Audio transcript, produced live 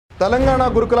తెలంగాణ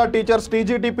గురుకుల teachers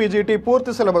TGT PGT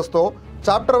పూర్తి సిలబస్తో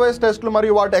chapter wise టెస్టులు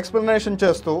మరియు వాటి ఎక్స్ప్లెనేషన్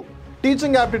చేస్తూ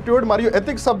టీచింగ్ యాప్టిట్యూడ్ మరియు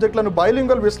ఎథిక్స్ సబ్జెక్టులను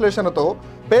బైలింగ్వల్ విశ్లేషణతో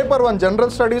paper 1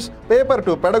 general studies, paper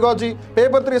 2 pedagogy,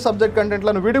 paper 3 subject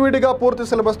కంటెంట్లను విడివిడిగా పూర్తి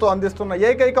సిలబస్తో అందిస్తున్న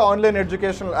ఏకైక online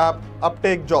educational app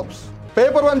uptake jobs.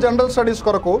 Paper 1 general studies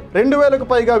కొరకు 2000కు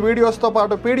పైగా వీడియోస్తో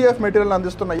పాటు పీడిఎఫ్ మెటీరియల్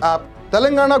అందిస్తున్న యాప్.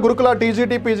 తెలంగాణ గురుకుల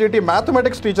టీజీటీ పీజీటీ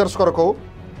మ్యాథమెటిక్స్ టీచర్స్ కొరకు,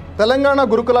 తెలంగాణ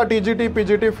గురుకుల TGT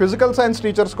PGT physical science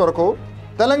teachers కొరకు,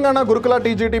 తెలంగాణ గురుకుల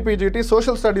TGT PGT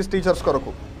social studies teachers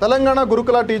కొరకు, తెలంగాణ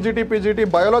గురుకుల TGT PGT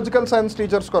biological science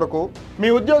teachers కొరకు మీ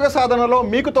ఉద్యోగ సాధనలో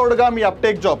మీకు తోడుగా మీ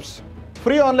uptake jobs.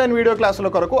 Free online video క్లాసుల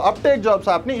కొరకు అప్టేక్ జాబ్స్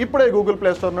యాప్ని ఇప్పుడే గూగుల్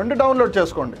ప్లే స్టోర్ నుండి డౌన్లోడ్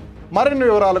చేసుకోండి. మరిన్ని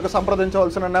వివరాలకు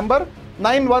సంప్రదించవలసిన నెంబర్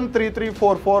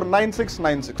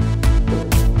 9133449696.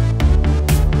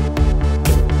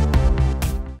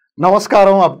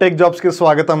 నమస్కారం, అప్టేక్ జాబ్స్కి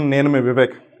స్వాగతం. నేను మీ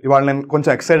వివేక్. ఇవాళ నేను కొంచెం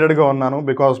ఎక్సైటెడ్గా ఉన్నాను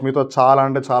బికాజ్ మీతో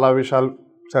చాలా విషయాలు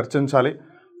చర్చించాలి.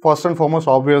 ఫస్ట్ అండ్ ఫార్మోస్ట్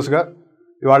ఆబ్వియస్గా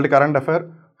ఇవాళ కరెంట్ అఫైర్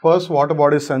ఫస్ట్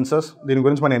వాటర్బాడీ సెన్సస్. దీని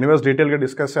గురించి మనం ఎనీవేస్ డీటెయిల్గా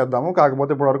డిస్కస్ చేద్దాము.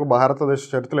 కాకపోతే ఇప్పటివరకు భారతదేశ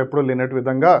చరిత్రలో ఎప్పుడూ లేనట్టు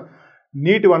విధంగా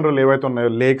నీటి వనరులు ఏవైతే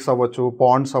ఉన్నాయో, లేక్స్ అవ్వచ్చు,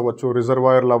 పాండ్స్ అవ్వచ్చు,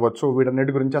 రిజర్వాయర్లు అవ్వచ్చు,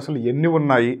 వీటన్నిటి గురించి అసలు ఎన్ని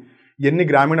ఉన్నాయి, ఎన్ని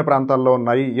గ్రామీణ ప్రాంతాల్లో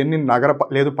ఉన్నాయి, ఎన్ని నగర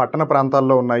లేదు పట్టణ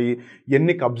ప్రాంతాల్లో ఉన్నాయి,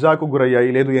 ఎన్ని కబ్జాకు గురయ్యాయి,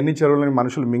 లేదు ఎన్ని చెరువులని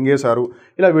మనుషులు మింగేశారు,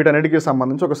 ఇలా వీటన్నిటికీ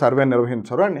సంబంధించి ఒక సర్వే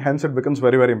నిర్వహించారు. And hence it becomes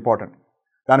very important.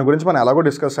 దాని గురించి మనం ఎలాగో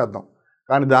డిస్కస్ చేద్దాం.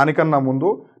 కానీ దానికన్నా ముందు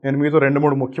నేను మీతో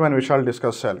 2-3 ముఖ్యమైన విషయాలు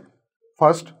డిస్కస్ చేయాలి.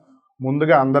 ఫస్ట్,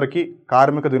 ముందుగా అందరికీ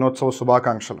కార్మిక దినోత్సవ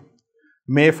శుభాకాంక్షలు.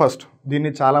 మే 1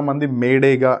 దీన్ని చాలామంది మే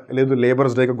డేగా లేదు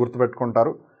లేబర్స్ డేగా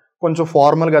గుర్తుపెట్టుకుంటారు. కొంచెం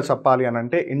ఫార్మల్గా చెప్పాలి అని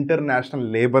అంటే ఇంటర్నేషనల్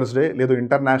లేబర్స్ డే లేదు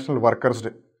ఇంటర్నేషనల్ వర్కర్స్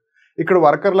డే. ఇక్కడ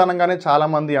వర్కర్లు అనగానే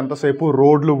చాలామంది ఎంతసేపు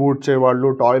రోడ్లు ఊడ్చేవాళ్ళు,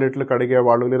 టాయిలెట్లు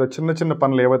కడిగేవాళ్ళు, లేదా చిన్న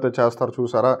పనులు ఏవైతే చేస్తారో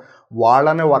చూసారా,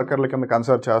 వాళ్ళనే వర్కర్ల కింద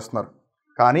కన్సిడర్ చేస్తున్నారు.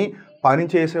 కానీ పని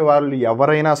చేసే వాళ్ళు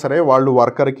ఎవరైనా సరే వాళ్ళు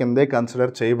వర్కర్ కిందే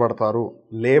కన్సిడర్ చేయబడతారు.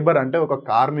 లేబర్ అంటే ఒక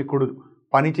కార్మికుడు,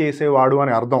 పని చేసేవాడు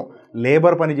అని అర్థం,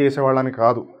 లేబర్ పని చేసేవాళ్ళని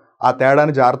కాదు. ఆ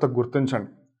తేడాని జాగ్రత్తగా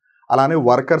గుర్తించండి. అలానే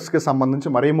వర్కర్స్కి సంబంధించి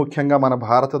మరీ ముఖ్యంగా మన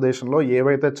భారతదేశంలో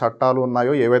ఏవైతే చట్టాలు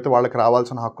ఉన్నాయో, ఏవైతే వాళ్ళకి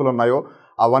రావాల్సిన హక్కులు ఉన్నాయో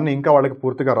అవన్నీ ఇంకా వాళ్ళకి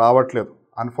పూర్తిగా రావట్లేదు.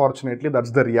 Unfortunately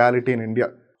that's the reality in India.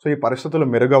 So ఈ పరిస్థితులు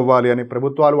మెరుగవ్వాలి అని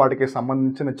ప్రభుత్వాలు వాటికి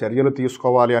సంబంధించిన చర్యలు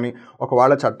తీసుకోవాలి అని,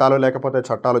 ఒకవేళ చట్టాలు లేకపోతే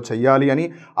చట్టాలు చేయాలి అని,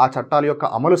 ఆ చట్టాల యొక్క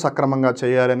అమలు సక్రమంగా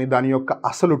చేయాలని, దాని యొక్క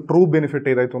అసలు ట్రూ బెనిఫిట్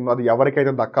ఏదైతే ఉందో అది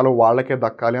ఎవరికైతే దక్కాలో వాళ్ళకే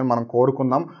దక్కాలి అని మనం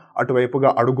కోరుకుందాం.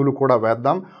 అటువైపుగా అడుగులు కూడా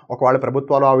వేద్దాం. ఒకవేళ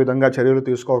ప్రభుత్వాలు ఆ విధంగా చర్యలు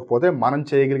తీసుకోకపోతే మనం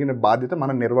చేయగలిగిన బాధ్యత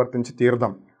మనం నిర్వర్తించి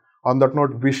తీరుదాం. On that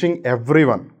note, wishing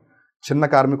everyone, చిన్న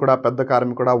కార్మికుడా పెద్ద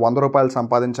కార్మికుడా, 100 రూపాయలు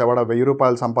సంపాదించేవాడా 1000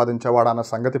 రూపాయలు సంపాదించేవాడా అన్న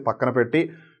సంగతి పక్కన పెట్టి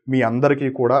మీ అందరికీ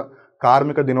కూడా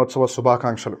కార్మిక దినోత్సవ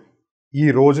శుభాకాంక్షలు. ఈ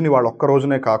రోజుని వాళ్ళ ఒక్క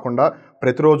రోజునే కాకుండా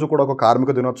ప్రతిరోజు కూడా ఒక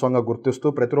కార్మిక దినోత్సవంగా గుర్తిస్తూ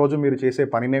ప్రతిరోజు మీరు చేసే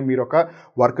పనినే మీరు ఒక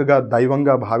వర్క్గా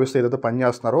దైవంగా భావిస్తూ ఏదైతే పని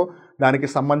చేస్తున్నారో దానికి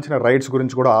సంబంధించిన రైట్స్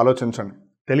గురించి కూడా ఆలోచించండి.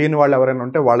 తెలియని వాళ్ళు ఎవరైనా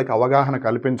ఉంటే వాళ్ళకి అవగాహన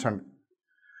కల్పించండి.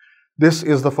 This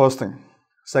is the first thing.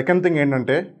 Second thing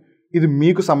ఏంటంటే ఇది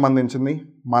మీకు సంబంధించింది,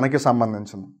 మనకి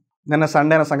సంబంధించింది. నిన్న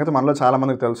సండే అనే సంగతి మనలో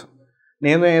చాలామందికి తెలుసు.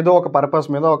 నేను ఏదో ఒక పర్పస్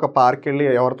మీద ఒక పార్క్ వెళ్ళి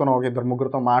ఎవరితోనో ఒక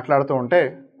 2-3తో మాట్లాడుతూ ఉంటే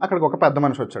అక్కడికి ఒక పెద్ద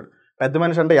మనిషి వచ్చాడు. పెద్ద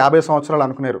మనిషి అంటే 50 సంవత్సరాలు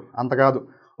అనుకునేరు, అంత కాదు,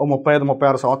 ఓ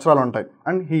 35-36 సంవత్సరాలు ఉంటాయి.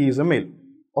 And he is a male,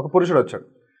 ఒక పురుషుడు వచ్చాడు.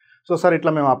 సో సార్,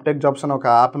 ఇట్లా మేము అప్టేక్ జాబ్స్ అని ఒక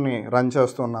యాప్ని రన్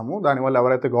చేస్తున్నాము, దానివల్ల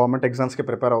ఎవరైతే గవర్నమెంట్ ఎగ్జామ్స్కి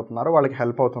ప్రిపేర్ అవుతున్నారో వాళ్ళకి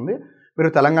హెల్ప్ అవుతుంది,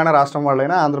 మీరు తెలంగాణ రాష్ట్రం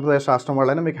వాళ్ళైనా ఆంధ్రప్రదేశ్ రాష్ట్రం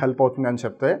వాళ్ళైనా మీకు హెల్ప్ అవుతుంది అని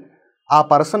చెప్తే ఆ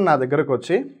పర్సన్ నా దగ్గరకు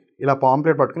వచ్చి ఇలా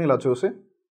పాంప్లెట్ పట్టుకుని ఇలా చూసి,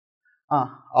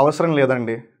 అవసరం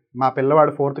లేదండి, మా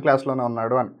పిల్లవాడు 4th క్లాస్లోనే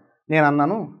ఉన్నాడు అని. నేను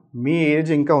అన్నాను, మీ ఏజ్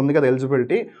ఇంకా ఉంది కదా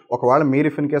ఎలిజిబిలిటీ, ఒకవేళ మీరు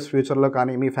ఇఫ్ ఇన్ కేస్ ఫ్యూచర్లో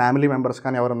కానీ మీ ఫ్యామిలీ మెంబర్స్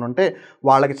కానీ ఎవరైనా ఉంటే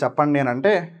వాళ్ళకి చెప్పండి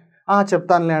నేనంటే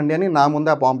చెప్తానులే అండి అని నా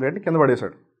ముందే ఆ పాంప్లెట్ని కింద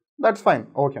పడేశాడు. That's fine,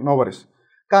 okay, no worries.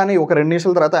 కానీ ఒక 2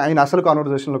 నిమిషాల తర్వాత ఆయన అసలు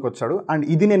కాన్వర్జేషన్లోకి వచ్చాడు. అండ్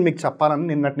ఇది నేను మీకు చెప్పాలని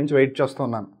నిన్నటి నుంచి వెయిట్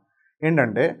చేస్తున్నాను.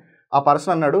 ఏంటంటే ఆ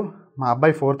పర్సన్ అన్నాడు, మా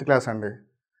అబ్బాయి 4th క్లాస్ అండి,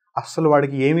 అస్సలు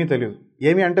వాడికి ఏమీ తెలియదు.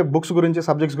 ఏమీ అంటే బుక్స్ గురించి,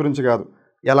 సబ్జెక్ట్స్ గురించి కాదు,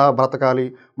 ఎలా బ్రతకాలి,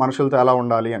 మనుషులతో ఎలా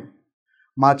ఉండాలి అని.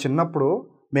 మా చిన్నప్పుడు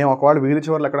మేము ఒకవేళ వీధి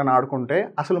చివర్లు ఎక్కడైనా ఆడుకుంటే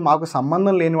అసలు మాకు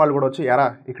సంబంధం లేని వాళ్ళు కూడా వచ్చి, ఎరా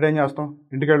ఇక్కడేం చేస్తాం,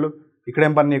 ఇంటికెళ్ళు,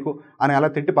 ఇక్కడేం పని నీకు అని అలా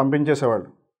తిట్టి పంపించేసేవాళ్ళు.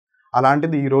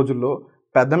 అలాంటిది ఈ రోజుల్లో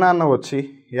పెద్దనాన్న వచ్చి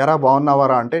ఎరా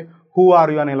బాగున్నావారా అంటే హూ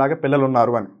ఆర్ యూ అనేలాగా పిల్లలు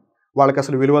ఉన్నారు అని. వాళ్ళకి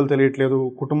అసలు విలువలు తెలియట్లేదు,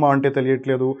 కుటుంబం అంటే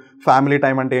తెలియట్లేదు, ఫ్యామిలీ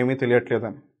టైం అంటే ఏమీ తెలియట్లేదు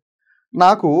అని.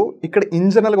 నాకు ఇక్కడ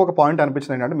ఇన్ జనరల్గా ఒక పాయింట్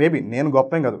అనిపించింది ఏంటంటే, మేబీ నేను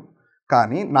గొప్పేం కాదు,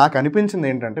 కానీ నాకు అనిపించింది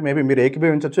ఏంటంటే, మేబీ మీరు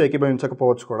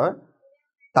ఏకీభవించకపోవచ్చు కూడా,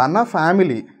 తన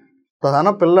ఫ్యామిలీ, తన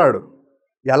పిల్లాడు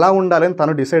ఎలా ఉండాలని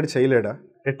తను decide చేయలేడా?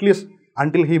 At least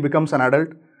until he becomes an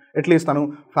adult at least తను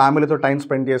ఫ్యామిలీతో టైం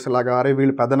స్పెండ్ చేసేలాగా, అరే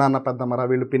వీళ్ళు పెద్దనాన్న పెద్దమ్మరా,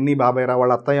 వీళ్ళు పిన్ని బాబాయ్రా,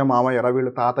 వాళ్ళ అత్తయ్య మామయ్యరా,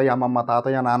 వీళ్ళు తాతయ్య అమ్మమ్మ,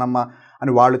 తాతయ్య నానమ్మ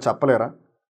అని వాళ్ళు చెప్పలేరా?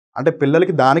 అంటే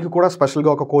పిల్లలకి దానికి కూడా స్పెషల్గా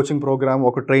ఒక కోచింగ్ ప్రోగ్రామ్,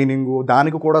 ఒక ట్రైనింగు,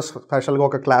 దానికి కూడా స్పెషల్గా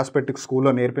ఒక క్లాస్ పెట్టి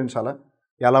స్కూల్లో నేర్పించాలా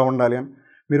ఎలా ఉండాలి అని?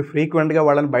 మీరు ఫ్రీక్వెంట్గా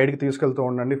వాళ్ళని బయటికి తీసుకెళ్తూ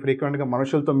ఉండండి, ఫ్రీక్వెంట్గా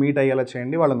మనుషులతో మీట్ అయ్యేలా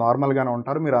చేయండి, వాళ్ళు నార్మల్గానే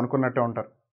ఉంటారు, మీరు అనుకున్నట్టే ఉంటారు.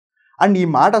 అండ్ ఈ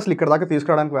మాట అసలు ఇక్కడ దాకా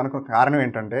తీసుకురావడానికి వెనక కారణం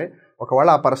ఏంటంటే, ఒకవేళ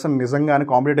ఆ పర్సన్ నిజంగానే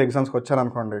కాంపిటేటివ్ ఎగ్జామ్స్కి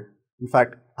వచ్చారనుకోండి,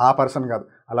 ఇన్ఫ్యాక్ట్ ఆ పర్సన్ కాదు,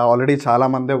 అలా ఆల్రెడీ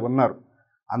చాలామందే ఉన్నారు.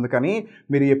 అందుకని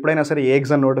మీరు ఎప్పుడైనా సరే ఏ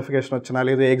ఎగ్జామ్ నోటిఫికేషన్ వచ్చినా,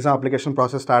 లేదా ఎగ్జామ్ అప్లికేషన్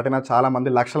ప్రాసెస్ స్టార్ట్ అయినా చాలామంది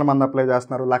లక్షల మంది అప్లై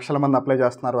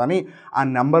చేస్తున్నారు అని ఆ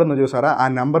నెంబర్ను చూసారా, ఆ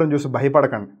నెంబర్ను చూసి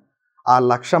భయపడకండి. ఆ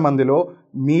 1,00,000 మందిలో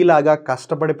మీలాగా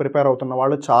కష్టపడి ప్రిపేర్ అవుతున్న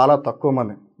వాళ్ళు చాలా తక్కువ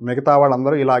మంది. మిగతా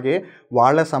వాళ్ళందరూ ఇలాగే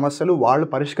వాళ్ళ సమస్యలు వాళ్ళు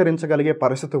పరిష్కరించగలిగే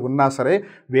పరిస్థితి ఉన్నా సరే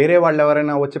వేరే వాళ్ళు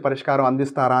ఎవరైనా వచ్చి పరిష్కారం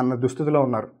అందిస్తారా అన్న దుస్థితిలో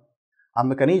ఉన్నారు.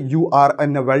 అందుకని you are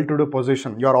in a well to do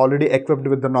position, you are already equipped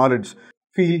with the knowledge.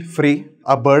 Feel free.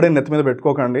 ఆ బర్డెన్ నెత్తి మీద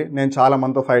పెట్టుకోకండి నేను చాలా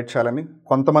మందితో ఫైట్ చేయాలని.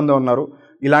 కొంతమంది ఉన్నారు,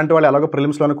 ఇలాంటి వాళ్ళు ఎలాగో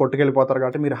ప్రిలిమ్స్లోనే కొట్టుకెళ్ళిపోతారు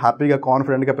కాబట్టి మీరు హ్యాపీగా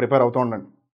కాన్ఫిడెంట్గా ప్రిపేర్ అవుతూ ఉండండి.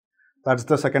 That's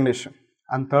the second issue.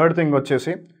 And third thing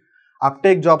వచ్చేసి,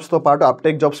 అప్టేక్ జాబ్స్తో పాటు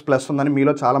అప్టేక్ జాబ్స్ ప్లస్ ఉందని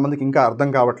మీలో చాలామందికి ఇంకా అర్థం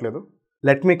కావట్లేదు.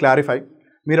 Let me clarify.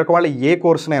 మీరు ఒకవేళ ఏ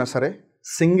కోర్సునైనా సరే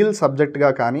సింగిల్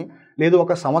సబ్జెక్ట్గా కానీ లేదు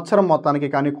ఒక సంవత్సరం మొత్తానికి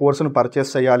కానీ కోర్సును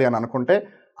పర్చేస్ చేయాలి అని అనుకుంటే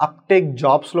అప్టేక్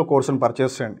జాబ్స్లో కోర్సును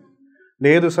పర్చేస్ చేయండి.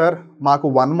 లేదు సార్ మాకు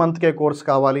 1 మంత్కే కోర్స్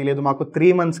కావాలి, లేదు మాకు 3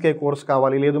 మంత్స్కే కోర్స్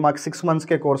కావాలి, లేదు మాకు 6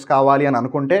 మంత్స్కే కోర్స్ కావాలి అని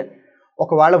అనుకుంటే,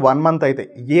 ఒకవేళ 1 మంత్ అయితే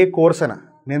ఏ కోర్స్ అయినా,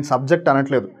 నేను సబ్జెక్ట్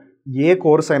అనట్లేదు, ఏ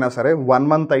కోర్స్ అయినా సరే 1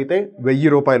 మంత్ అయితే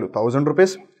 1,000 రూపాయలు, 1,000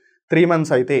 రూపీస్, 3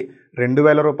 మంత్స్ అయితే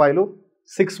 2,000 రూపాయలు,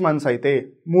 6 మంత్స్ అయితే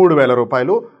 3,000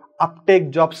 రూపాయలు అప్టేక్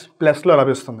జాబ్స్ ప్లస్లో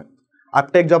లభిస్తుంది.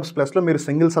 అప్టేక్ జాబ్స్ ప్లస్లో మీరు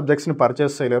సింగిల్ సబ్జెక్ట్స్ని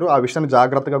పర్చేస్ చేయలేరు, ఆ విషయాన్ని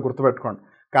జాగ్రత్తగా గుర్తుపెట్టుకోండి.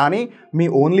 కానీ మీ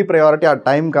ఓన్లీ ప్రయారిటీ ఆ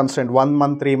time constant 1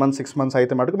 month, 3 months, 6 months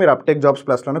అయితే మటుకు మీరు అప్టేక్ జాబ్స్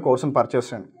ప్లస్లోనే కోర్సును పర్చేస్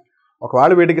చేయండి.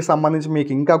 ఒకవేళ వీటికి సంబంధించి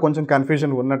మీకు ఇంకా కొంచెం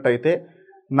కన్ఫ్యూజన్ ఉన్నట్టయితే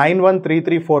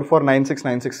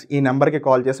 9133449696 ఈ నెంబర్కి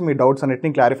కాల్ చేసి మీ డౌట్స్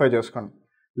అన్నిటిని క్లారిఫై చేసుకోండి.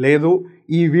 లేదు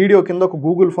ఈ వీడియో కింద ఒక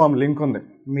గూగుల్ ఫామ్ లింక్ ఉంది,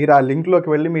 మీరు ఆ లింక్లోకి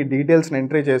వెళ్ళి మీ డీటెయిల్స్ని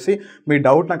ఎంట్రీ చేసి మీ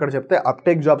డౌట్ని అక్కడ చెప్తే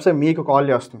అప్టేక్ జాబ్సే మీకు కాల్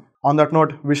చేస్తుంది. On that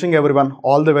note, wishing everyone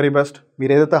all the very best.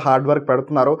 మీరు ఏదైతే హార్డ్ వర్క్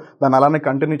పెడుతున్నారో దాన్ని అలానే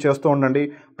కంటిన్యూ చేస్తూ ఉండండి.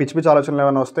 పిచ్చి పిచ్చి ఆలోచనలు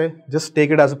ఏమైనా వస్తే just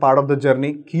take it as a part of the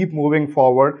journey, keep moving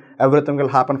forward, everything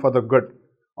will happen for the good.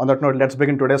 On that note, let's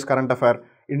begin today's current affair.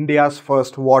 India's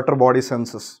first water body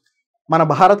census. మన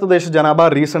భారతదేశ జనాభా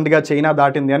రీసెంట్గా China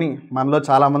దాటింది అని మనలో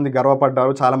చాలామంది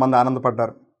గర్వపడ్డారు, చాలామంది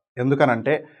ఆనందపడ్డారు.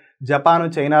 ఎందుకనంటే జపాన్,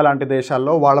 చైనా లాంటి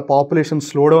దేశాల్లో వాళ్ళ పాపులేషన్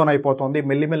స్లో డౌన్ అయిపోతుంది,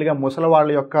 మెల్లిమెల్లిగా ముసలి వాళ్ళ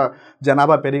యొక్క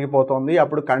జనాభా పెరిగిపోతుంది,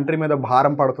 అప్పుడు కంట్రీ మీద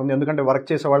భారం పడుతుంది, ఎందుకంటే వర్క్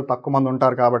చేసే వాళ్ళు తక్కువ మంది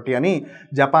ఉంటారు కాబట్టి అని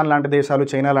జపాన్ లాంటి దేశాలు,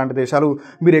 చైనా లాంటి దేశాలు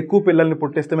మీరు ఎక్కువ పిల్లల్ని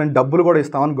పుట్టిస్తే మేము డబ్బులు కూడా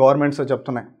ఇస్తామని గవర్నమెంట్స్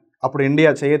చెప్తున్నాయి. అప్పుడు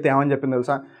ఇండియా చేయతే ఏమని చెప్పింది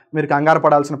తెలుసా? మీరు కంగారు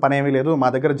పడాల్సిన పని ఏమీ లేదు, మా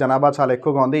దగ్గర జనాభా చాలా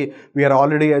ఎక్కువగా ఉంది, వీఆర్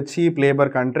ఆల్రెడీ ఎ చీప్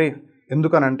లేబర్ కంట్రీ.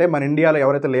 ఎందుకనంటే మన ఇండియాలో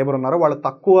ఎవరైతే లేబర్ ఉన్నారో వాళ్ళు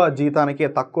తక్కువ జీతానికి,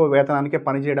 తక్కువ వేతనానికి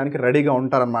పనిచేయడానికి రెడీగా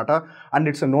ఉంటారనమాట. And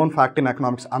it's a known fact in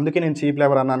economics. అందుకే నేను చీప్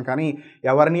లేబర్ అన్నాను, కానీ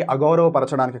ఎవరిని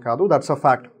అగౌరవపరచడానికి కాదు, that's a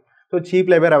fact. So cheap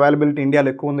labour availability ఇండియాలో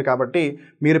ఎక్కువ ఉంది కాబట్టి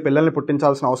మీరు పిల్లల్ని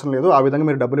పుట్టించాల్సిన అవసరం లేదు, ఆ విధంగా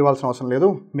మీరు డబ్బులు ఇవ్వాల్సిన అవసరం లేదు,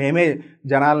 మేమే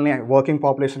జనాల్ని వర్కింగ్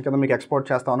పాపులేషన్ కింద మీకు ఎక్స్పోర్ట్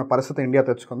చేస్తామన్న పరిస్థితి ఇండియా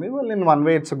తెచ్చుకుంది. వాళ్ళు in one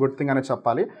way it's good thing అనే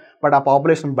చెప్పాలి. బట్ ఆ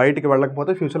పాపులేషన్ బయటికి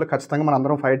వెళ్ళకపోతే ఫ్యూచర్లో ఖచ్చితంగా మనం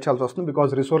అందరం ఫైట్ చేయాల్సి వస్తుంది,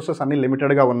 బికాజ్ రిసోర్సెస్ అన్ని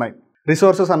లిమిటెడ్గా ఉన్నాయి.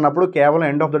 రిసోర్సెస్ అన్నప్పుడు కేవలం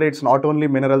end of the day it's not only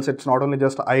minerals, it's not only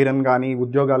just iron కానీ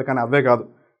ఉద్యోగాలు కానీ అవే కాదు,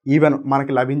 ఈవెన్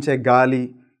మనకి లభించే గాలి,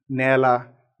 నేల,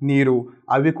 నీరు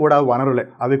అవి కూడా వనరులే,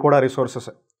 అవి కూడా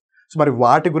రిసోర్సెస్. సో మరి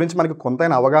వాటి గురించి మనకి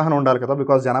కొంతైనా అవగాహన ఉండాలి కదా,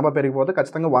 బికాజ్ జనాభా పెరిగిపోతే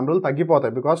ఖచ్చితంగా వనరులు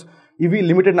తగ్గిపోతాయి, బికాజ్ ఇవి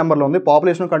లిమిటెడ్ నెంబర్లో ఉంది,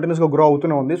 పాపులేషన్ కంటిన్యూస్గా గ్రో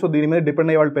అవుతూనే ఉంది. సో దీని మీద డిపెండ్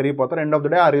అయ్యే వాళ్ళు పెరిగిపోతారు, ఎండ్ ఆఫ్ ద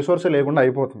డే ఆ రిసోర్సే లేకుండా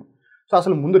అయిపోతుంది. సో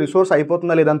అసలు ముందు రిసోర్స్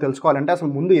అయిపోతుందా లేదా అని తెలుసుకోవాలంటే అసలు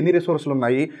ముందు ఎన్ని రిసోర్సులు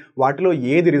ఉన్నాయి, వాటిలో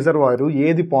ఏది రిజర్వాయరు,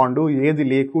 ఏది పాండు, ఏది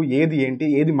లేకు, ఏది ఏంటి,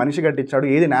 ఏది మనిషి కట్టించాడు,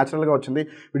 ఏది న్యాచురల్గా వచ్చింది,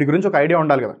 వీటి గురించి ఒక ఐడియా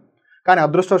ఉండాలి కదా. కానీ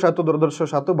అదృష్టవశాత్తు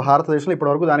దురదృష్టవశాత్తు భారతదేశంలో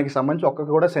ఇప్పటివరకు దానికి సంబంధించి ఒక్కటి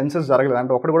కూడా సెన్సస్ జరగలేదు,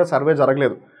 అంటే ఒకటి కూడా సర్వే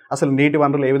జరగలేదు అసలు నీటి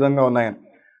వనరులు ఏ విధంగా ఉన్నాయని.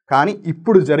 కానీ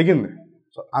ఇప్పుడు జరిగింది,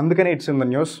 సో అందుకని it's in the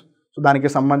news. So దానికి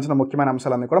సంబంధించిన ముఖ్యమైన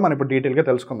అంశాలన్నీ కూడా మనం ఇప్పుడు డీటెయిల్గా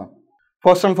తెలుసుకుందాం.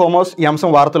 ఫస్ట్ అండ్ ఫార్మోస్ట్ ఈ అంశం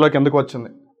వార్తలోకి ఎందుకు వచ్చింది?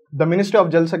 The ministry of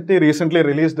Jal Shakti recently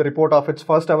release the report of it's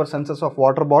first ever census of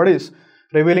water bodies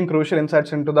revealing crucial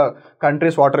insights in to the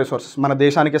countries water resources. మన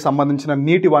దేశానికి సంబంధించిన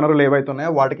నీటి వనరులు ఏవైతే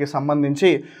ఉన్నాయో వాటికి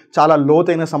సంబంధించి చాలా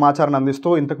లోతైన సమాచారాన్ని అందిస్తూ,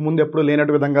 ఇంతకుముందు ఎప్పుడు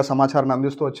లేనట్టు విధంగా సమాచారాన్ని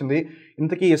అందిస్తూ వచ్చింది.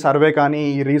 ఇంతకీ ఈ సర్వే కానీ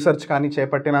ఈ రీసెర్చ్ కానీ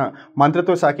చేపట్టిన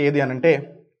మంత్రిత్వ శాఖ ఏది అని అంటే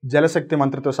జలశక్తి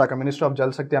మంత్రిత్వ శాఖ, మినిస్ట్రీ ఆఫ్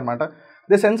జలశక్తి అనమాట.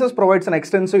 The census provides an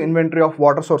extensive inventory of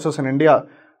water sources in India,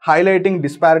 highlighting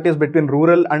disparities between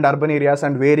rural and urban areas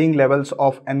and varying levels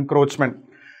of encroachment.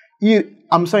 ఈ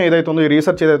అంశం ఏదైతే ఉందో, ఈ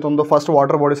రీసెర్చ్ ఏదైతే ఉందో ఫస్ట్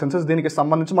వాటర్ బాడీ సెన్సస్, దీనికి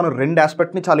సంబంధించి మనం 2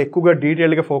 ఆస్పెక్ట్ని చాలా ఎక్కువగా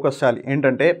డీటెయిల్గా ఫోకస్ చేయాలి.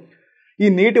 ఏంటంటే ఈ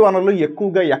నీటి వనరులు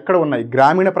ఎక్కువగా ఎక్కడ ఉన్నాయి,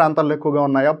 గ్రామీణ ప్రాంతాల్లో ఎక్కువగా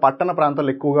ఉన్నాయా, పట్టణ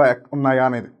ప్రాంతాల్లో ఎక్కువగా ఉన్నాయా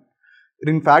అనేది.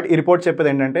 ఇన్ఫ్యాక్ట్ ఈ రిపోర్ట్ చెప్పేది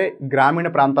ఏంటంటే గ్రామీణ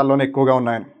ప్రాంతాల్లోనే ఎక్కువగా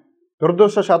ఉన్నాయని.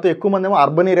 దురదృష్టవశాత్తు ఎక్కువ మంది ఏమో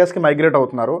అర్బన్ ఏరియాస్కి మైగ్రేట్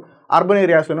అవుతున్నారు. అర్బన్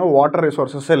ఏరియాస్లోనే వాటర్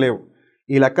రిసోర్సెసే లేవు.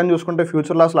 ఈ లెక్కను చూసుకుంటే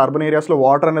ఫ్యూచర్లో అసలు అర్బన్ ఏరియాస్లో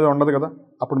వాటర్ అనేది ఉండదు కదా.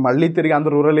 అప్పుడు మళ్ళీ తిరిగి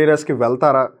అందరూ రూరల్ ఏరియాస్కి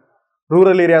వెళ్తారా,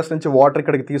 రూరల్ ఏరియాస్ నుంచి వాటర్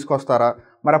ఇక్కడికి తీసుకొస్తారా,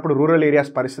 మరి అప్పుడు రూరల్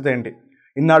ఏరియాస్ పరిస్థితి ఏంటి?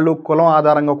 ఇన్నాళ్ళు కులం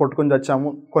ఆధారంగా కొట్టుకుని వచ్చాము,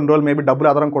 కొన్ని రోజులు మేబీ డబ్బుల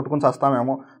ఆధారంగా కొట్టుకుని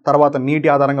వస్తామేమో, తర్వాత నీటి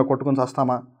ఆధారంగా కొట్టుకుని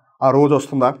వస్తామా, ఆ రోజు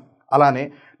వస్తుందా? అలానే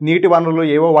నీటి వనరులు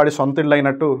ఏవో వాడి సొంత ఇళ్ళు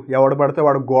అయినట్టు ఎవడు పడితే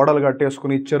వాడు గోడలు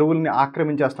కట్టేసుకుని చెరువుల్ని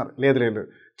ఆక్రమించేస్తున్నారు. లేదు,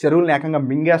 చెరువుల్ని ఏకంగా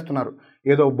మింగేస్తున్నారు.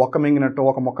 ఏదో బొక్క మింగినట్టు,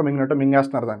 ఒక మొక్క మింగినట్టు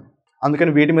మింగేస్తున్నారు దాన్ని.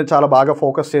 అందుకని వీటి మీద చాలా బాగా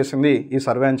ఫోకస్ చేసింది ఈ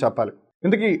సర్వే అని చెప్పాలి.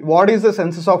 ఇందుకీ what is the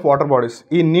census of water bodies?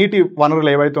 ఈ నీటి వనరులు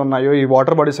ఏవైతే ఉన్నాయో, ఈ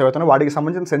వాటర్ బాడీస్ ఏవైతే ఉన్నాయో వాటికి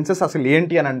సంబంధించిన సెన్సస్ అసలు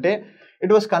ఏంటి అని అంటే,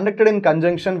 it was conducted in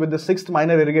conjunction with the 6th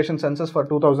minor irrigation census for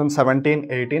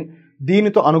 2017-18.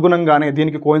 దీనితో అనుగుణంగానే,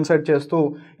 దీనికి కోయిన్సైడ్ చేస్తూ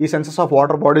ఈ census of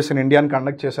water bodies in ఇండియాని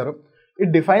కండక్ట్ చేశారు.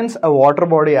 It defines a water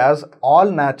body as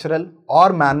all natural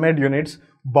or man-made units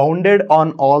bounded on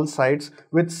all sides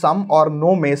with some or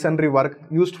no masonry work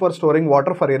used for storing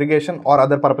water for irrigation or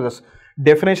other purposes.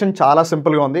 Definition చాలా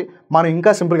సింపుల్గా ఉంది, మనం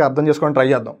ఇంకా సింపుల్గా అర్థం చేసుకొని try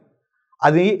చేద్దాం.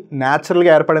 అది న్యాచురల్గా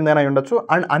ఏర్పడిందని ఉండొచ్చు,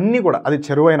 అండ్ అన్నీ కూడా, అది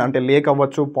చెరువు అయినా అంటే లేక్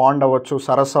అవ్వచ్చు, పాండ్ అవ్వచ్చు,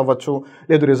 సరస్సు అవ్వచ్చు,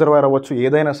 లేదు రిజర్వాయర్ అవ్వచ్చు,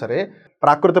 ఏదైనా సరే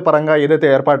ప్రకృతి పరంగా ఏదైతే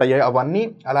ఏర్పాటయ్యాయో అవన్నీ,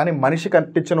 అలానే మనిషి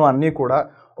కట్టించినవి అన్నీ కూడా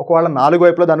ఒకవేళ 4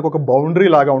 వైపులో దానికి ఒక బౌండరీ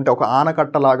లాగా ఉంటే, ఒక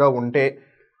ఆనకట్ట లాగా ఉంటే,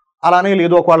 అలానే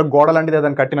లేదు ఒకవేళ గోడ లాంటిది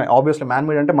ఏదైనా కట్టిన, ఆబ్వియస్లీ మ్యాన్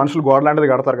మేడ్ అంటే మనుషులు గోడ లాంటిది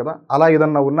కడతారు కదా, అలా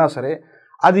ఏదన్నా ఉన్నా సరే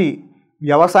అది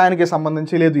వ్యవసాయానికి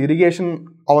సంబంధించి, లేదు ఇరిగేషన్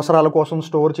అవసరాల కోసం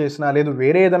స్టోర్ చేసినా, లేదు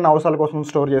వేరే ఏదైనా అవసరాల కోసం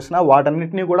స్టోర్ చేసినా,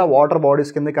 వాటన్నిటిని కూడా వాటర్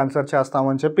బాడీస్ కింద కన్సిడర్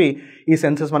చేస్తామని చెప్పి ఈ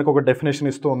సెన్సస్ మనకు ఒక డెఫినేషన్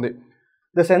ఇస్తూ ఉంది.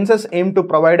 The census aimed to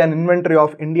provide an inventory of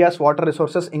India's water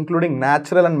resources, including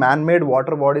natural and man-made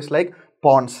water bodies like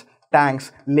ponds, tanks,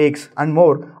 lakes and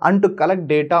more, and to collect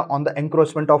data on the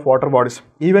encroachment of water bodies.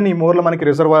 Even ఈ మోర్లో మనకి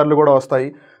రిజర్వాయర్లు కూడా వస్తాయి.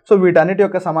 So వీటన్నిటి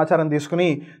యొక్క సమాచారం తీసుకుని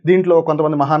దీంట్లో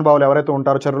కొంతమంది మహానుభావులు ఎవరైతే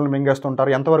ఉంటారో చెరువులు మింగేస్తుంటారు,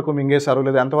 ఎంతవరకు మింగేశారు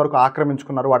లేదా ఎంతవరకు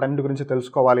ఆక్రమించుకున్నారు, వాటన్నిటి గురించి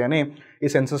తెలుసుకోవాలి అని ఈ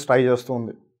సెన్సస్ ట్రై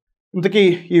చేస్తుంది. ఇంతకీ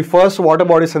ఈ ఫస్ట్ వాటర్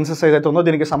బాడీ సెన్సస్ ఏదైతే ఉందో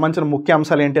దీనికి సంబంధించిన ముఖ్య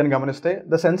అంశాలు ఏంటి అని గమనిస్తే,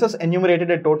 the census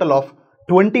enumerated a total of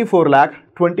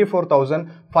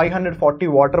 24,24,540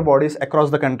 water bodies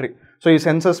across the country. So ఈ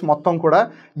సెన్సస్ మొత్తం కూడా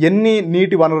ఎన్ని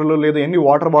నీటి వనరులు లేదా ఎన్ని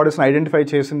వాటర్ బాడీస్ని ఐడెంటిఫై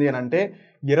చేసింది అని అంటే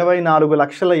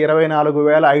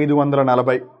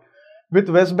 24,24,540. with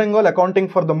West Bengal accounting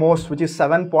for the most, which is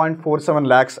 7.47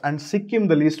 lakhs, and Sikkim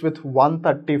the least with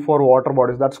 134 water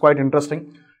bodies. That's quite interesting.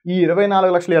 ఈ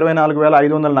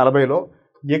 24,24,540లో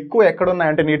ఎక్కువ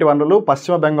ఎక్కడున్నాయంటే నీటి వనరులు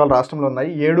పశ్చిమ బెంగాల్ రాష్ట్రంలో ఉన్నాయి.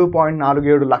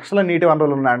 7.47 లక్షల నీటి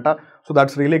వనరులు ఉన్నాయంట. So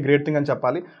that's really great thing అని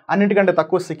చెప్పాలి. అన్నిటికంటే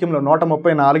తక్కువ సిక్కింలో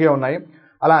 134 ఉన్నాయి.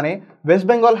 అలానే west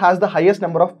Bengal has the highest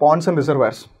number of Pond's and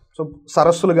reservoirs. So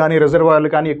సరస్సులు కానీ రిజర్వాయర్లు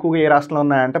కానీ ఎక్కువగా ఏ రాష్ట్రంలో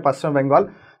ఉన్నాయంటే పశ్చిమ బెంగాల్.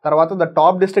 తర్వాత the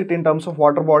top district in terms of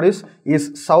water bodies is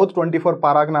south 24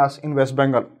 పరాగ్నాస్ in west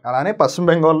Bengal. అలానే పశ్చిమ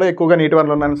బెంగాల్లో ఎక్కువగా నీటి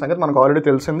వనరులు ఉన్నాయని సంగతి మనకు ఆల్రెడీ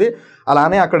తెలిసింది.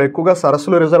 అలానే అక్కడ ఎక్కువగా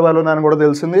సరస్సులు రిజర్వాయర్లు ఉన్నాయని కూడా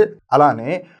తెలిసింది.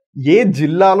 అలానే ఏ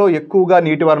జిల్లాలో ఎక్కువగా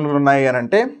నీటి వనరులు ఉన్నాయి అని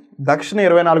అంటే దక్షిణ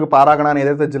 24 పరాగణ అని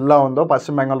ఏదైతే జిల్లా ఉందో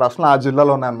పశ్చిమ బెంగాల్ రాష్ట్రంలో ఆ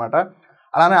జిల్లాలో ఉన్నాయన్నమాట.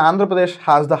 అలానే Andhra Pradesh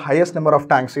has the highest number of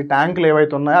tanks. ఈ ట్యాంకులు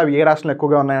ఏవైతే ఉన్నాయో అవి ఏ రాష్ట్రంలో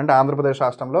ఎక్కువగా ఉన్నాయంటే ఆంధ్రప్రదేశ్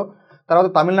రాష్ట్రంలో. తర్వాత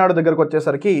తమిళనాడు దగ్గరకు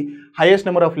వచ్చేసరికి హైయెస్ట్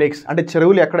నెంబర్ ఆఫ్ లేక్స్, అంటే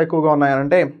చెరువులు ఎక్కడ ఎక్కువగా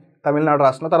ఉన్నాయంటే తమిళనాడు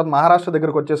రాష్ట్రంలో. తర్వాత మహారాష్ట్ర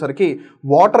దగ్గరకు వచ్చేసరికి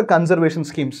వాటర్ కన్జర్వేషన్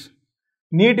స్కీమ్స్,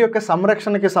 నీటి యొక్క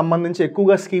సంరక్షణకి సంబంధించి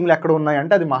ఎక్కువగా స్కీమ్లు ఎక్కడ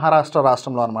ఉన్నాయంటే అది మహారాష్ట్ర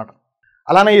రాష్ట్రంలో అనమాట.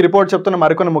 అలానే ఈ రిపోర్ట్ చెప్తున్న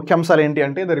మరికొన్ని ముఖ్యాంశాలు ఏంటి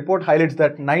అంటే the report highlights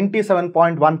that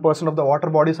 97.1% of the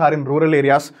water bodies are in rural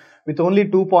areas with only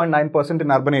 2.9%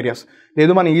 in urban areas.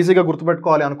 లేదు మనం ఈజీగా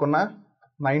గుర్తుపెట్టుకోవాలి అనుకున్న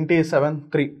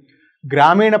 97.3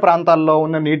 గ్రామీణ ప్రాంతాల్లో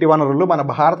ఉన్న నీటి వనరులు మన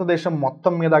భారతదేశం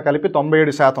మొత్తం మీద కలిపి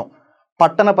 97%,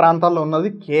 పట్టణ ప్రాంతాల్లో ఉన్నది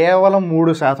కేవలం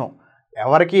 3%.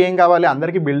 ఎవరికి ఏం కావాలి?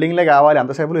 అందరికీ బిల్డింగ్లే కావాలి,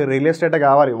 అంతసేపు రియల్ ఎస్టేటే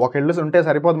కావాలి. ఒక ఇల్లు ఉంటే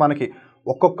సరిపోదు మనకి.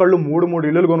 ఒక్కొక్కళ్ళు 3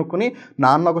 ఇల్లులు కొనుక్కుని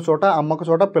నాన్న ఒక చోట, అమ్మ ఒక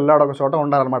చోట, పిల్లాడు ఒక చోట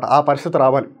ఉండాలన్నమాట. ఆ పరిస్థితి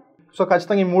రావాలి. సో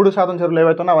ఖచ్చితంగా ఈ 3% చెరువులు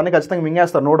ఏవైతే ఉన్నాయో అవన్నీ ఖచ్చితంగా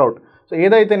మింగేస్తారు, నో డౌట్. సో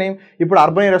ఏదైతేనే ఇప్పుడు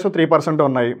అర్బన్ ఏరియాస్లో 3%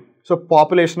 ఉన్నాయి. సో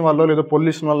పాపులేషన్ వల్ల లేదా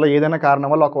పొల్యూషన్ వల్ల ఏదైనా కారణం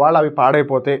వల్ల ఒకవేళ అవి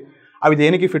పాడైపోతే, అవి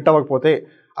దేనికి ఫిట్ అవ్వకపోతే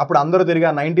అప్పుడు అందరూ తిరిగి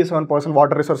 97%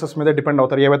 వాటర్ రిసోర్సెస్ మీద డిపెండ్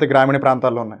అవుతారు ఏవైతే గ్రామీణ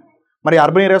ప్రాంతాల్లో ఉన్నాయి. మరి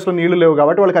అర్బన్ ఏరియాస్లో నీళ్లు లేవు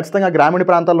కాబట్టి వాళ్ళు ఖచ్చితంగా గ్రామీణ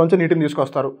ప్రాంతాల్లోంచి నీటిని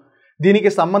తీసుకొస్తారు. దీనికి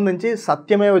సంబంధించి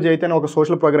సత్యమేవ జయతే అనే ఒక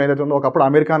సోషల్ ప్రోగ్రామ్ ఏదైతే ఉందో ఒకప్పుడు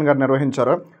అమీర్ ఖాన్ గారు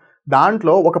నిర్వహించారో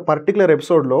దాంట్లో ఒక పర్టికులర్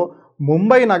ఎపిసోడ్లో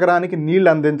ముంబై నగరానికి నీళ్లు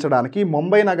అందించడానికి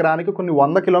ముంబై నగరానికి కొన్ని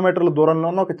 100 కిలోమీటర్ల దూరంలో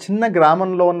ఉన్న ఒక చిన్న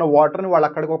గ్రామంలో ఉన్న వాటర్ని వాళ్ళు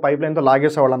అక్కడికి ఒక పైప్ లైన్తో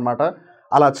లాగేసేవాళ్ళు అనమాట.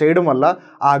 అలా చేయడం వల్ల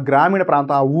ఆ గ్రామీణ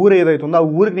ప్రాంతం, ఆ ఊరు ఏదైతే ఉందో ఆ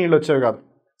ఊరికి నీళ్ళు వచ్చేవి కాదు.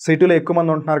 సిటీలో ఎక్కువ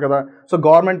మంది ఉంటున్నారు కదా, సో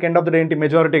గవర్నమెంట్కి ఎండ్ ఆఫ్ ద డే ఏంటి,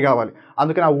 మెజారిటీ కావాలి.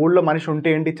 అందుకని ఆ ఊళ్ళో మనిషి ఉంటే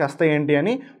ఏంటి, చేస్తే ఏంటి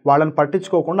అని వాళ్ళని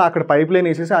పట్టించుకోకుండా అక్కడ పైప్ లైన్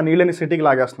వేసేసి ఆ నీళ్ళని సిటీకి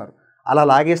లాగేస్తున్నారు. అలా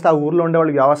లాగేస్తే ఆ ఊళ్ళో ఉండే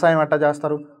వాళ్ళు వ్యవసాయం ఎట్టా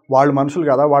చేస్తారు? వాళ్ళు మనుషులు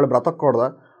కదా, వాళ్ళు బ్రతకూడదా?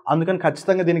 అందుకని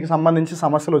ఖచ్చితంగా దీనికి సంబంధించి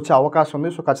సమస్యలు వచ్చే అవకాశం ఉంది.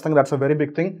 సో ఖచ్చితంగా that's a very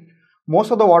big thing.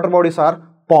 Most of the water bodies are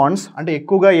Pond's, అంటే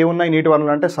ఎక్కువగా ఏమున్నాయి నీటి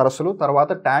వనరులు అంటే సరస్సులు,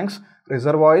 తర్వాత tanks,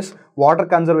 reservoirs, water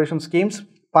conservation schemes,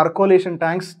 percolation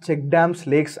tanks, check dams,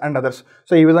 lakes and others.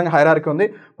 So ఈ విధంగా హైరార్కీ ఉంది.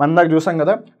 మన దాకా చూసాం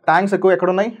కదా, ట్యాంక్స్ ఎక్కువ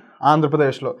ఎక్కడున్నాయి,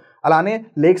 ఆంధ్రప్రదేశ్లో. అలానే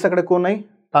లేక్స్ ఎక్కడ ఎక్కువ ఉన్నాయి,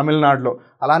 తమిళనాడులో.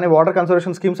 అలానే వాటర్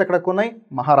కన్జర్వేషన్ స్కీమ్స్ ఎక్కడ ఎక్కువ ఉన్నాయి,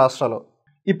 మహారాష్ట్రలో.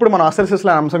 ఇప్పుడు మనం అసెసిస్ల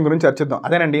అంశం గురించి చర్చిద్దాం.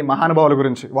 అదేనండి మహానుభావుల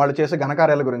గురించి, వాళ్ళు చేసే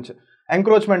ఘనకార్యాల గురించి.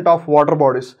 Encroachment of water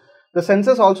bodies. The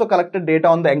census also collected data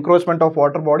on the encroachment of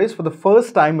water bodies for the first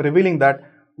time, revealing that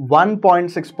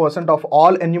 1.6% of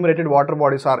all enumerated water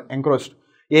bodies are encroached.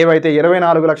 ఏవైతే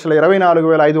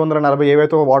 24,24,540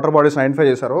 ఏవైతే వాటర్ బాడీస్ ఐడెంటిఫై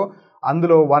చేశారో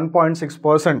అందులో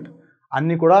 1.6%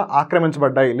 అన్నీ కూడా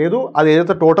ఆక్రమించబడ్డాయి. లేదు, అది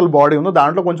ఏదైతే total body ఉందో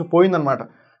దాంట్లో కొంచెం పోయిందనమాట.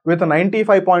 With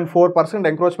 95.4%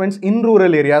 encroachments in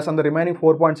rural areas and the remaining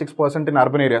 4.6% in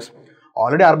urban areas.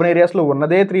 Already urban ఏరియాస్లో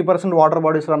ఉన్నదే 3% వాటర్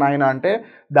బాడీస్లో నాయన అంటే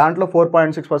దాంట్లో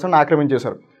 4.6%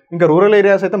 ఆక్రమించేశారు. ఇంకా రూరల్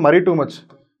ఏరియాస్ అయితే మరీ టూ మచ్.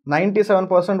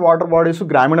 97% వాటర్ బాడీస్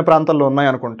గ్రామీణ ప్రాంతాల్లో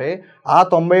ఉన్నాయనుకుంటే ఆ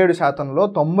 97%లో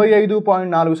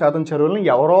 95.4% చెరువులను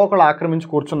ఎవరో ఒకళ్ళు ఆక్రమించి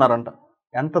కూర్చున్నారంట.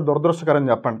 ఎంత దురదృష్టకరం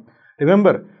చెప్పండి.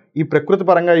 రిమెంబర్, ఈ ప్రకృతి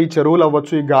పరంగా ఈ చెరువులు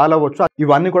అవ్వచ్చు, ఈ గాలి అవ్వచ్చు,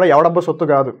 ఇవన్నీ కూడా ఎవడబ్బ సొత్తు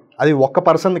కాదు. అది ఒక్క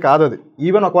పర్సన్ కాదు. అది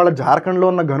ఈవెన్ ఒకవేళ జార్ఖండ్లో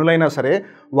ఉన్న గనులైనా సరే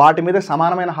వాటి మీద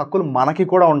సమానమైన హక్కులు మనకి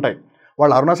కూడా ఉంటాయి.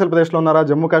 వాళ్ళు అరుణాచల్ ప్రదేశ్లో ఉన్నారా,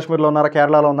 జమ్మూ కాశ్మీర్లో ఉన్నారా,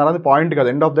 కేరళలో ఉన్నారా, అది పాయింట్ కాదు.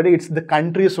 End of the day it's the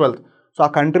countries wealth. So ఆ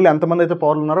కంట్రీలో ఎంతమంది అయితే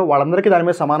పౌరులు ఉన్నారో వాళ్ళందరికీ దాని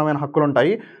మీద సమానమైన హక్కులు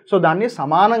ఉంటాయి. సో దాన్ని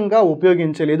సమానంగా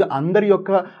ఉపయోగించలేదు, అందరి యొక్క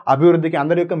అభివృద్ధికి,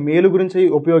 అందరి యొక్క మేలు గురించి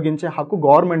ఉపయోగించే హక్కు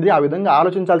గవర్నమెంట్ది. ఆ విధంగా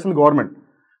ఆలోచించాల్సింది గవర్నమెంట్.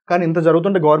 కానీ ఇంత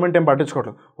జరుగుతుంటే గవర్నమెంట్ ఏం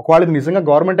పట్టించుకోవట్లేదు. ఒకవేళ ఇది నిజంగా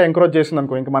గవర్నమెంట్ ఎంకరేజ్ చేసింది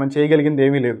అనుకో, ఇంకా మనం చేయగలిగింది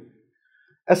ఏమీ లేదు.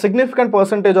 A significant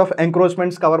percentage of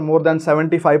encroachments cover more than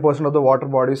 75% of the water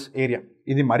bodies area.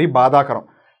 ఇది మరీ బాధాకరం.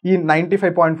 ఈ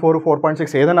 95.4,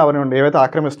 4.6 ఏదైనా అవన్నీ ఏవైతే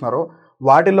ఆక్రమిస్తున్నారో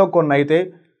వాటిల్లో కొన్ని అయితే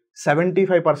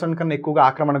 75% కన్నా ఎక్కువగా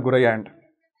ఆక్రమణకు గురయ్యాయంట.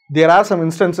 There are some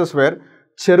instances where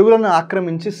చెరువులను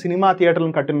ఆక్రమించి సినిమా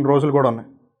థియేటర్లను కట్టిన రోజులు కూడా ఉన్నాయి.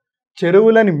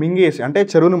 చెరువులని మింగేసి, అంటే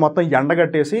చెరువుని మొత్తం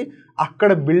ఎండగట్టేసి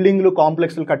అక్కడ బిల్డింగ్లు,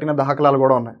 కాంప్లెక్స్లు కట్టిన దాఖలాలు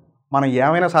కూడా ఉన్నాయి. మనం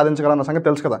ఏమైనా సాధించగలన్న సంగతి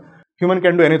తెలుసు కదా. Human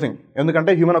can do anything.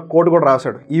 ఎందుకంటే హ్యూమన్ ఒక కోడ్ కూడా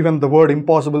రాశాడు, even the word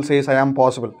impossible says I am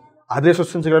possible. అదే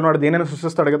సృష్టించగలిగిన వాడు దేనైనా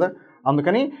సృష్టిస్తాడు కదా.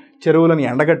 అందుకని చెరువులను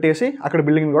ఎండగట్టేసి అక్కడ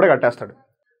బిల్డింగ్లు కూడా కట్టేస్తాడు.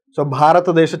 సో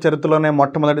భారతదేశ చరిత్రలోనే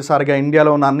మొట్టమొదటిసారిగా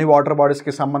ఇండియాలో ఉన్న అన్ని వాటర్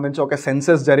బాడీస్కి సంబంధించి ఒక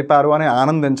సెన్సెస్ జరిపారు అని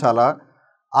ఆనందించాలా.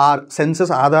 ఆ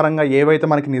సెన్సెస్ ఆధారంగా ఏవైతే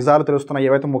మనకి నిజాలు తెలుస్తున్నాయో,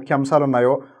 ఏవైతే ముఖ్య అంశాలు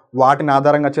ఉన్నాయో వాటిని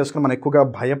ఆధారంగా చేసుకుని మనం ఎక్కువగా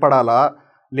భయపడాలా,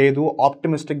 లేదు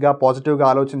ఆప్టిమిస్టిక్గా పాజిటివ్గా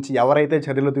ఆలోచించి ఎవరైతే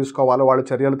చర్యలు తీసుకోవాలో వాళ్ళు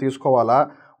చర్యలు తీసుకోవాలా,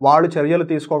 వాళ్ళు చర్యలు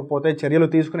తీసుకోకపోతే చర్యలు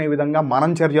తీసుకునే విధంగా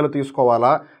మనం చర్యలు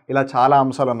తీసుకోవాలా, ఇలా చాలా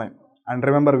అంశాలు ఉన్నాయి. And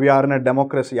remember, we are in a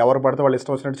democracy. ఎవరు పడితే వాళ్ళు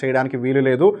ఇష్టం వచ్చినట్టు చేయడానికి వీలు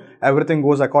లేదు. Everything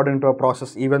goes according to a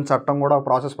process. Even చట్టం కూడా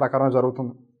ప్రాసెస్ ప్రకారం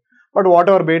జరుగుతుంది. బట్ వాట్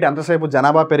ఎవర్ బేట్, ఎంతసేపు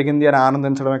జనాభా పెరిగింది అని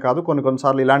ఆనందించడమే కాదు,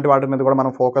 కొన్నిసార్లు ఇలాంటి వాటి మీద కూడా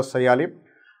మనం ఫోకస్ చేయాలి.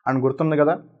 అండ్ గుర్తుంది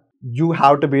కదా, you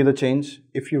have to be the change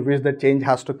if you wish that change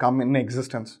has to come in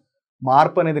existence.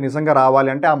 మార్పు అనేది నిజంగా రావాలి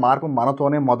అంటే ఆ మార్పు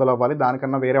మనతోనే మొదలవ్వాలి.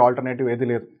 దానికన్నా వేరే ఆల్టర్నేటివ్ ఏది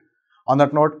లేదు. On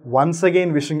that note, once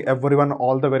again wishing everyone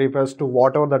all the very best to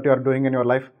what ever that you are doing in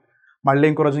your life. మళ్ళీ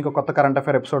ఇంకో రోజు ఇంకో కొత్త కరెంట్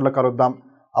అఫైర్ ఎపిసోడ్లో కలుద్దాం.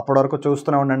 అప్పటి వరకు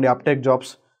చూస్తూనే ఉండండి అప్టేక్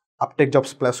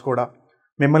జాబ్స్ ప్లస్ కూడా.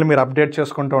 మిమ్మల్ని మీరు అప్డేట్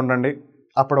చేసుకుంటూ ఉండండి.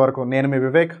 అప్పటి వరకు నేను మీ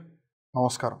వివేక్.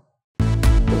 నమస్కారం.